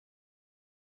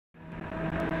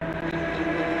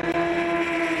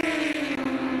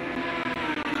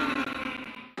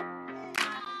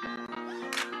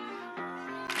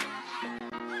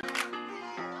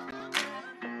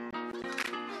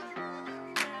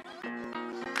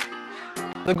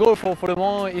The goal for Le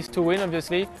Mans is to win,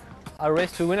 obviously. I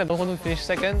race to win, I don't want to finish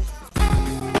second.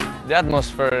 The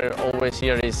atmosphere always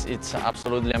here it's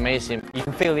absolutely amazing. You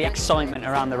can feel the excitement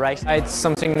around the race. It's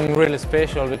something really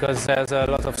special because there's a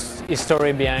lot of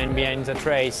history behind that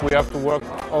race. We have to work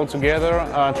all together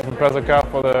to prepare the car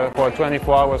for a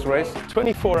 24-hour race.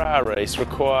 24-hour race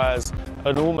requires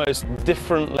an almost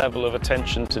different level of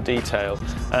attention to detail,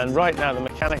 and right now the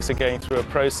mechanics are going through a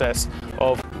process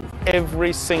of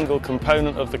every single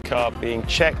component of the car being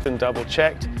checked and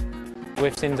double-checked.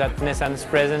 We've seen that Nissan's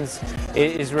presence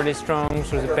is really strong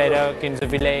through the paddock, in the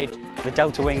village. The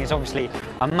Deltawing is obviously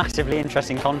a massively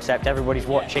interesting concept, everybody's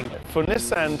watching. For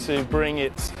Nissan to bring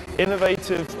its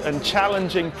innovative and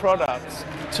challenging products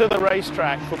to the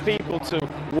racetrack for people to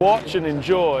watch and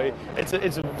enjoy,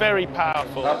 it's very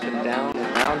powerful. Up and down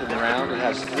and round and round. It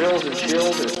has thrills and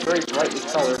chills, and it's very brightly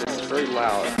colored and it's very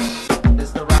loud.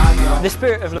 The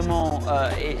spirit of Le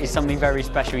Mans is something very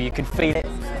special. You can feel it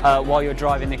while you're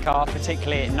driving the car,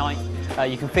 particularly at night.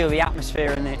 You can feel the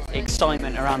atmosphere and the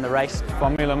excitement around the race. For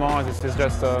me, Le Mans this is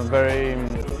just a very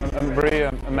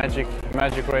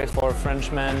magic race. For a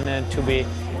Frenchman to be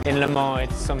in Le Mans,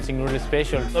 it's something really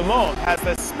special. Le Mans has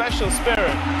this special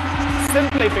spirit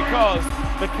simply because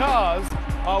the cars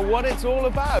are what it's all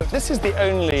about. This is the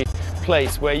only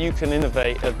place where you can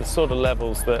innovate at the sort of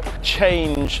levels that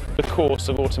change the course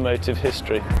of automotive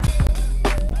history.